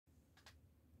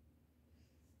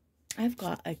I've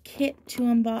got a kit to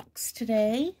unbox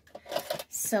today,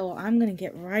 so I'm going to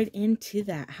get right into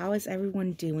that. How is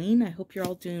everyone doing? I hope you're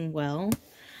all doing well.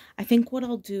 I think what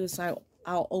I'll do is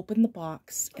I'll open the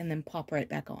box and then pop right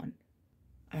back on.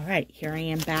 All right, here I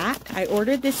am back. I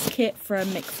ordered this kit from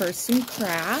McPherson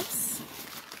Crafts,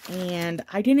 and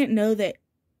I didn't know that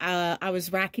I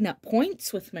was racking up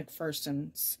points with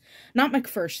McPherson's. Not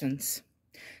McPherson's.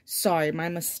 Sorry, my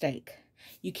mistake.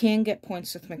 You can get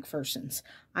points with McPherson's.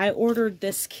 I ordered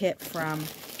this kit from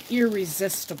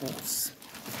Irresistibles.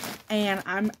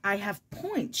 And I have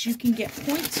points. You can get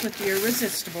points with the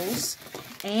Irresistibles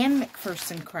and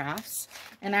McPherson Crafts.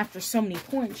 And after so many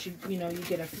points, you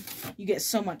get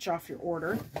so much off your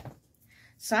order.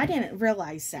 So I didn't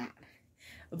realize that.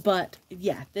 But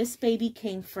yeah, this baby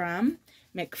came from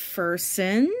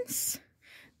McPherson's.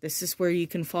 This is where you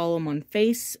can follow them on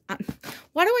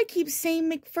Why do I keep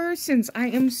saying McPherson's? I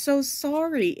am so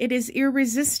sorry. It is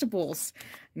Irresistibles.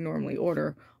 I normally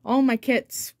order all my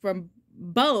kits from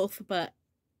both, but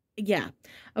yeah.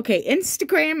 Okay,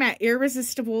 Instagram at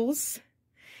Irresistibles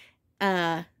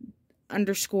 _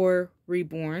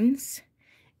 reborns.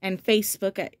 And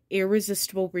Facebook at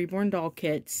Irresistible Reborn Doll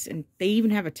Kits. And they even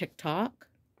have a TikTok.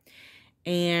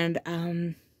 And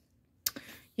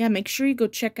yeah, make sure you go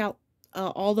check out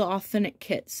all the authentic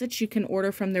kits that you can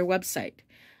order from their website.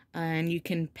 And you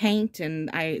can paint, and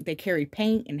they carry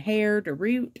paint and hair to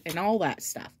root and all that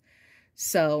stuff.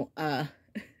 So, I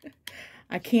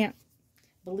can't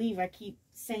believe I keep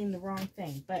saying the wrong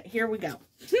thing, but here we go.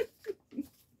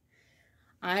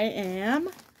 I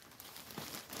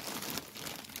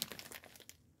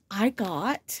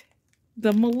got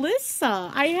the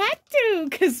Melissa. I had to,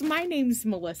 because my name's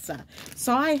Melissa.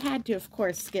 So I had to, of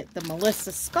course, get the Melissa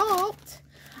Sculpt.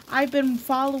 I've been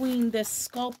following this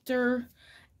sculptor,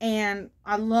 and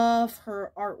I love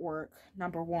her artwork,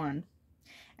 number one.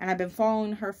 And I've been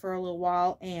following her for a little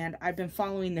while, and I've been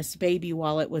following this baby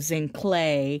while it was in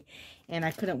clay, and I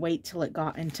couldn't wait till it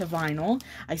got into vinyl.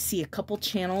 I see a couple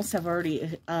channels have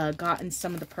already gotten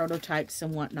some of the prototypes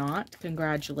and whatnot.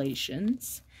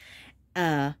 Congratulations.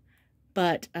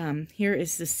 But here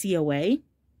is the COA.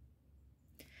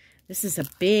 This is a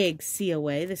big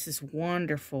COA. This is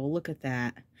wonderful. Look at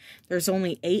that. There's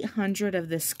only 800 of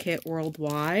this kit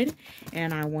worldwide,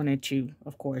 and I wanted to,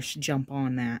 of course, jump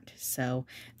on that. So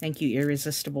thank you,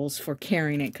 Irresistibles, for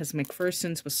carrying it, because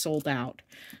McPherson's was sold out.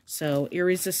 So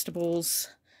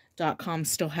Irresistibles.com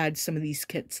still had some of these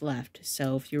kits left.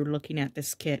 So if you're looking at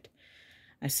this kit,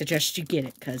 I suggest you get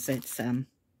it, because it's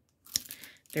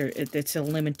it's a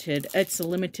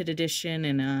limited edition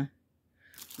and a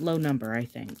low number, I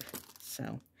think.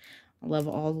 So I love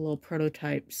all the little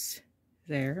prototypes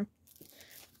there.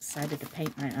 Excited to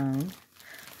paint my own.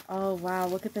 Oh wow,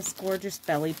 look at this gorgeous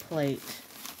belly plate.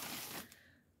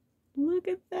 Look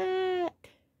at that.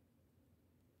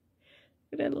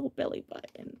 Look at that little belly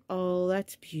button. Oh,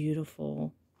 that's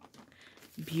beautiful.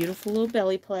 Beautiful little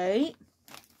belly plate.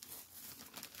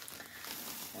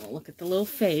 Look at the little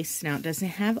face. Now, it doesn't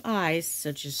have eyes,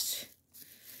 so just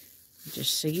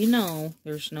so you know,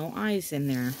 there's no eyes in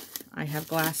there. I have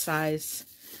glass eyes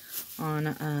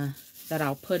on, that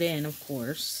I'll put in, of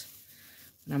course,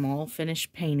 when I'm all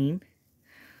finished painting.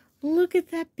 Look at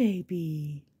that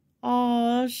baby.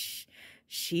 Oh,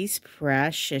 she's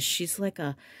precious. She's like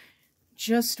a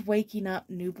just waking up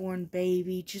newborn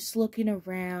baby, just looking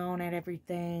around at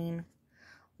everything.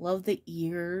 Love the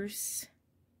ears.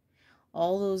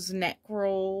 All those neck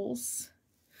rolls.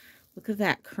 Look at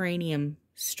that cranium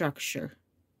structure.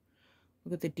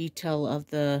 Look at the detail of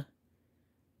the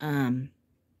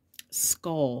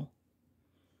skull.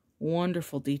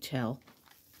 Wonderful detail.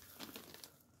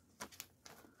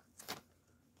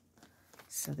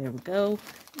 So there we go.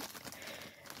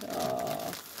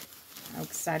 Oh, I'm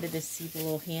excited to see the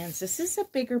little hands. This is a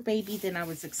bigger baby than I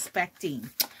was expecting.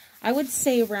 I would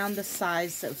say around the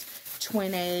size of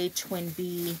Twin A, Twin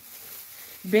B.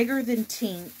 Bigger than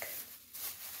Tink.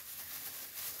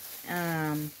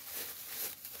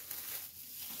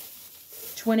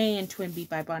 Twin A and Twin B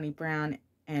by Bonnie Brown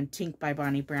and Tink by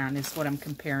Bonnie Brown is what I'm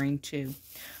comparing to.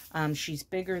 She's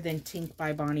bigger than Tink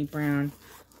by Bonnie Brown,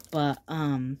 but,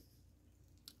 and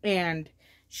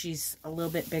she's a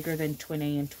little bit bigger than Twin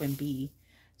A and Twin B.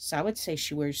 So I would say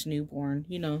she wears newborn,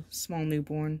 you know, small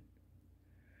newborn.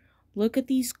 Look at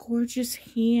these gorgeous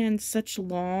hands, such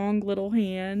long little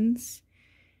hands.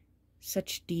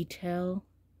 Such detail.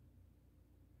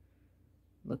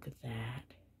 Look at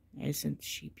that. Isn't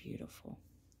she beautiful?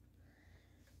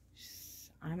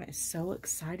 I'm so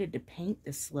excited to paint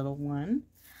this little one.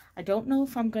 I don't know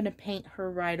if I'm going to paint her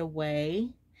right away.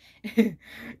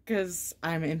 because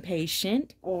I'm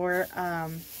impatient, or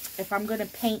if I'm going to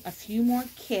paint a few more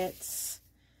kits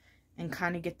and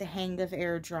kind of get the hang of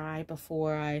air dry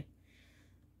before I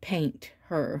paint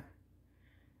her.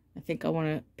 I think I want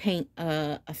to paint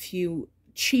a few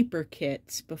cheaper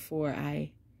kits before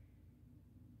I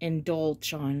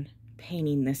indulge on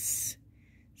painting this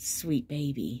sweet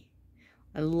baby.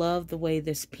 I love the way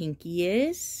this pinky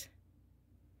is.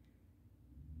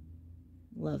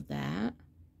 Love that.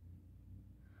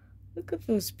 Look at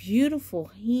those beautiful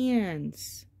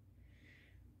hands.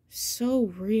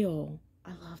 So real.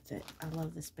 I loved it. I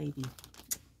love this baby.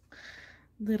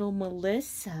 Little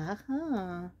Melissa,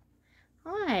 huh?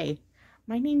 Hi.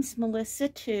 My name's Melissa,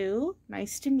 too.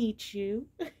 Nice to meet you.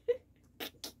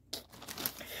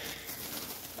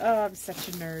 Oh, I'm such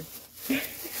a nerd.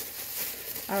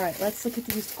 Alright, let's look at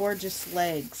these gorgeous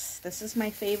legs. This is my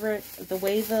favorite. The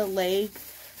way the leg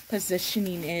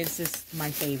positioning is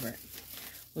my favorite.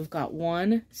 We've got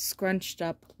one scrunched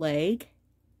up leg.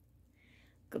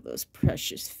 Look at those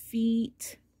precious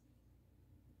feet.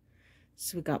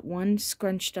 So we got one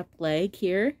scrunched up leg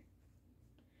here.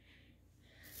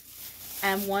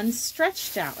 And one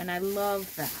stretched out. And I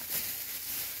love that.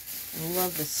 I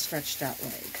love the stretched out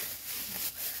leg.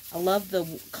 I love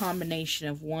the combination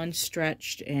of one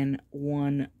stretched and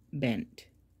one bent.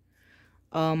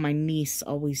 Oh, my niece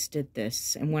always did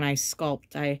this. And when I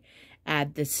sculpt, I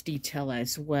add this detail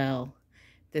as well.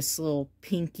 This little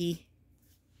pinky.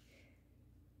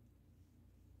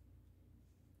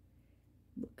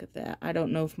 Look at that. I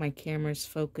don't know if my camera's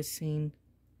focusing.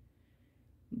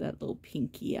 That little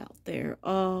pinky out there.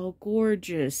 Oh,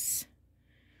 gorgeous.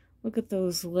 Look at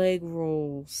those leg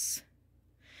rolls.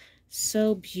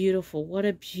 So beautiful. What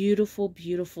a beautiful,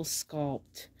 beautiful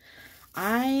sculpt.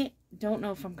 I don't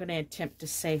know if I'm going to attempt to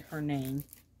say her name,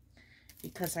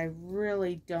 because I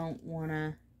really don't want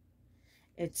to.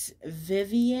 It's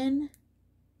Vivian.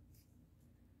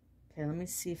 Okay, let me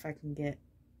see if I can get.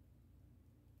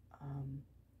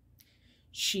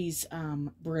 She's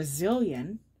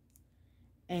Brazilian,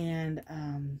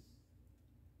 and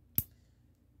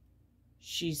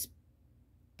she's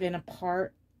been a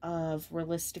part of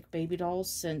Realistic Baby Dolls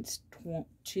since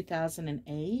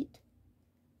 2008.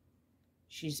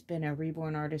 She's been a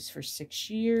reborn artist for 6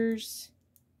 years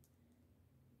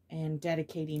and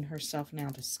dedicating herself now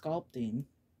to sculpting.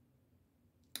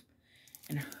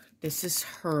 And this is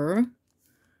her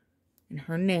and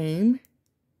her name,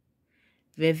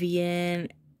 Vivian.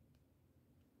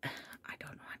 I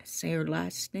don't know how to say her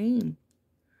last name,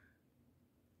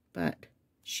 but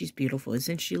she's beautiful,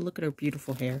 isn't she? Look at her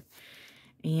beautiful hair.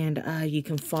 And you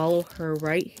can follow her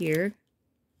right here.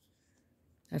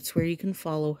 That's where you can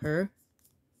follow her.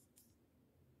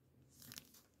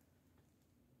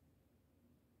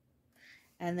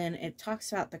 And then it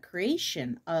talks about the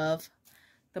creation of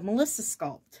the Melissa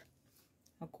sculpt.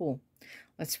 Oh, cool.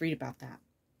 Let's read about that.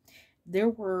 There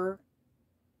were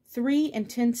 3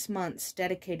 intense months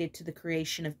dedicated to the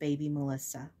creation of baby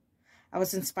Melissa. I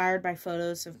was inspired by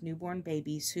photos of newborn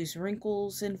babies whose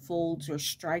wrinkles and folds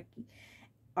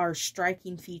are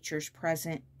striking features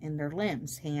present in their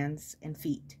limbs, hands, and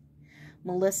feet.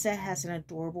 Melissa has an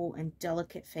adorable and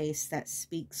delicate face that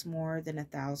speaks more than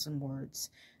 1,000 words.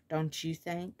 Don't you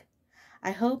think?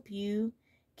 I hope you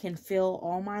can feel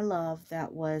all my love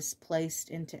that was placed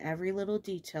into every little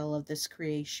detail of this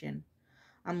creation.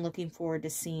 I'm looking forward to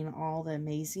seeing all the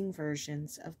amazing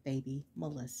versions of baby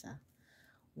Melissa.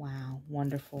 Wow,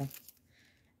 wonderful.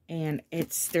 And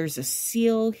there's a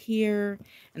seal here.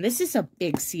 And this is a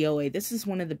big COA. This is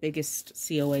one of the biggest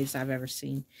COAs I've ever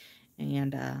seen.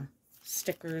 And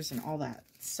stickers and all that.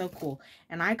 So cool.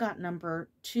 And I got number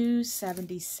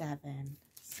 277.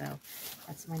 So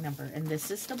that's my number. And this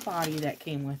is the body that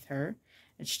came with her.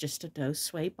 It's just a doe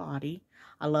sway body.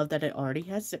 I love that it already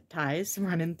has zip ties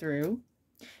running through.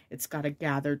 It's got a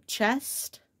gathered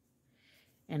chest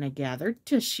and a gathered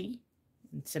tushy.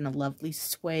 It's in a lovely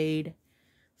suede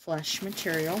flesh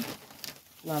material.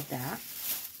 Love that.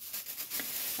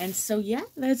 And so, yeah,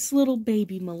 that's little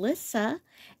baby Melissa.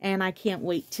 And I can't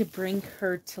wait to bring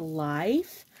her to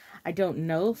life. I don't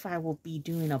know if I will be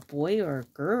doing a boy or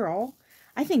a girl.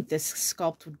 I think this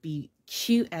sculpt would be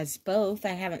cute as both.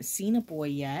 I haven't seen a boy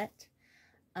yet.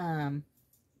 But,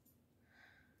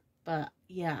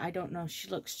 yeah, I don't know. She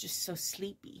looks just so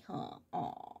sleepy, huh?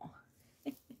 Aw.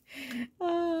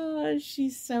 Oh,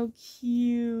 she's so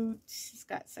cute. She's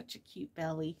got such a cute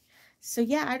belly. So,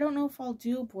 yeah, I don't know if I'll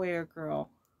do a boy or girl.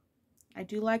 I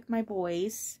do like my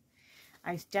boys.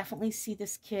 I definitely see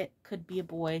this kit could be a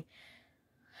boy.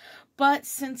 But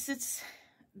since it's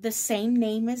the same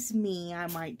name as me, I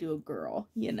might do a girl,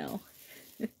 you know.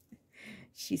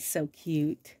 She's so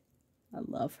cute. I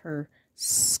love her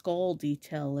skull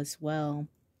detail as well.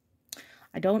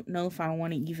 I don't know if I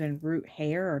want to even root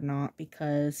hair or not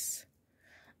because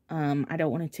I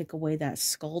don't want to take away that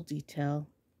skull detail.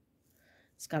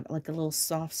 It's got like a little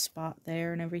soft spot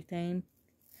there and everything.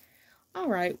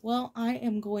 Alright, well, I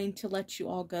am going to let you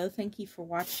all go. Thank you for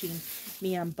watching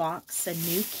me unbox a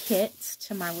new kit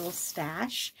to my little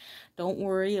stash. Don't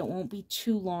worry, it won't be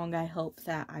too long. I hope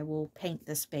that I will paint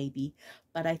this baby.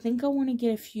 But I think I want to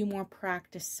get a few more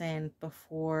practice in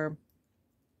before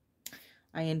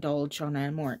I indulge on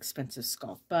a more expensive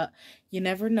sculpt. But you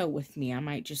never know with me. I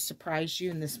might just surprise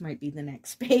you, and this might be the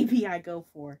next baby I go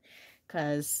for.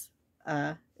 Because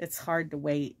it's hard to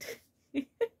wait.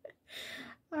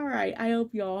 Alright, I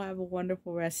hope you all have a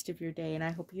wonderful rest of your day, and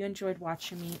I hope you enjoyed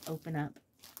watching me open up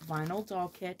Vinyl Doll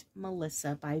Kit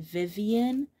Melissa by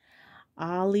Vivian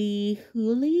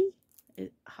Hollyhula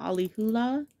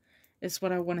is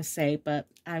what I want to say, but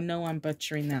I know I'm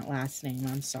butchering that last name.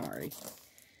 I'm sorry.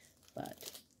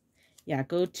 But, yeah,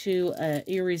 go to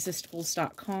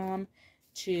irresistibles.com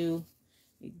to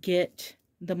get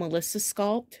the Melissa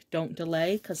sculpt. Don't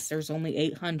delay, because there's only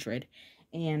 800.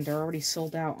 And they're already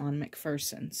sold out on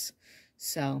McPherson's.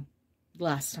 So,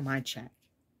 last time I checked.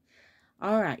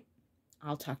 Alright.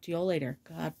 I'll talk to you all later.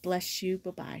 God bless you.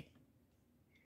 Bye-bye.